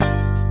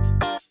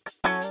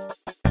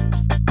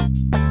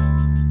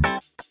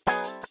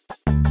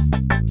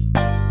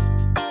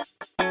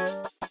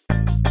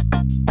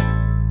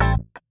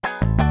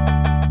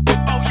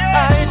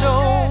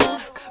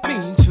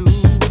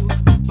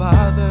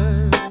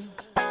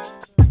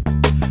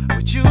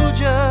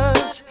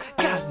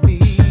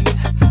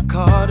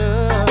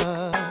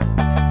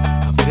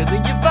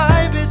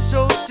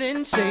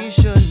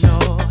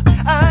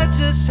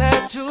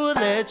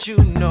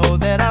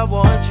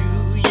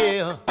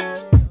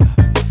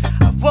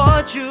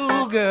want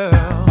you, girl.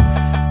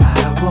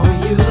 I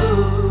want you.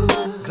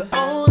 The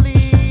only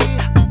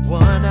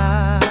one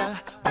I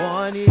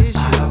want is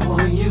you. I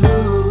want you.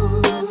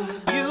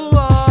 You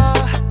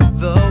are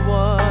the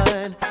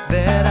one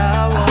that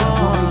I want. I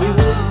want you.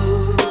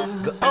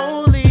 The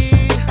only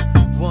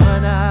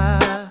one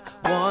I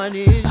want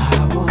is you.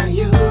 I want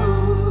you.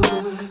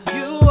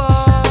 You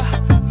are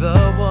the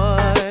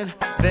one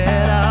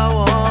that I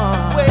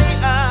want. Way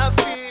I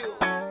feel,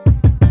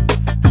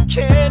 I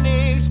can't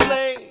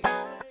explain.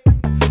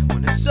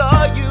 When I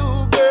saw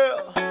you,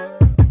 girl,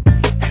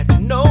 had to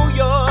know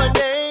your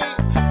name.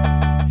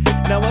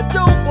 Now I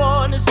don't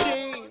wanna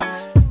seem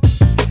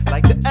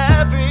like the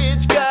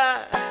average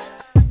guy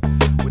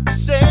with the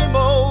same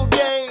old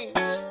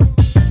games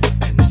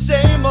and the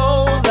same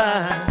old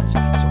lines.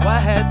 So I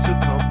had to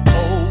come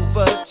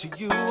over to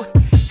you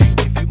and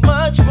give you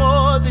much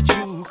more that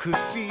you could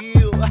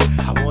feel.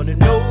 I wanna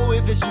know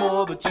if it's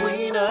more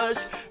between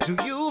us. Do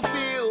you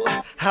feel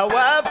how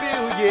I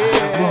feel? Yeah.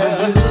 I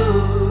want you.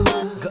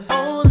 The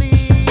only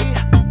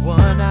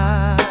one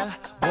I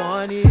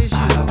want is you.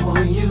 I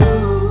want you.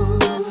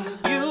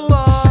 You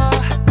are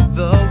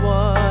the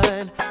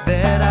one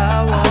that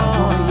I want. I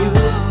want you.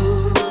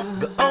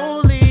 The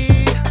only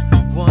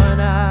one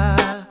I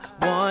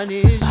want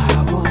is you.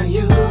 I want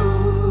you.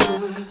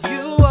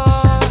 You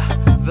are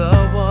the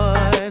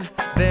one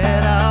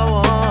that I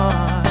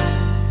want.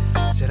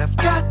 Said I've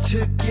got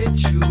to get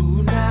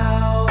you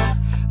now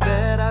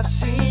that I've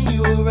seen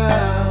you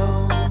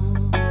around.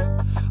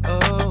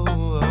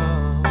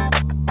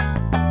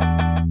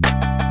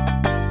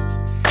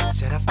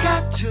 Said I've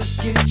got to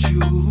get you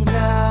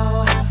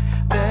now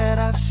that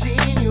I've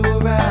seen you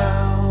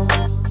around.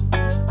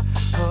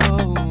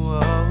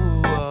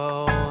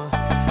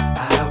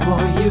 I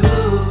want you.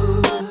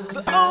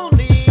 The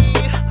only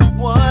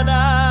one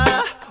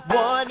I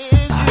want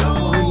is you. I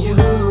want you.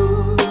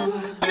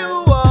 You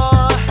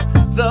are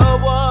the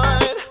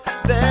one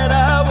that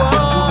I want.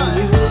 I want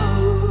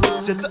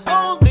you. Said the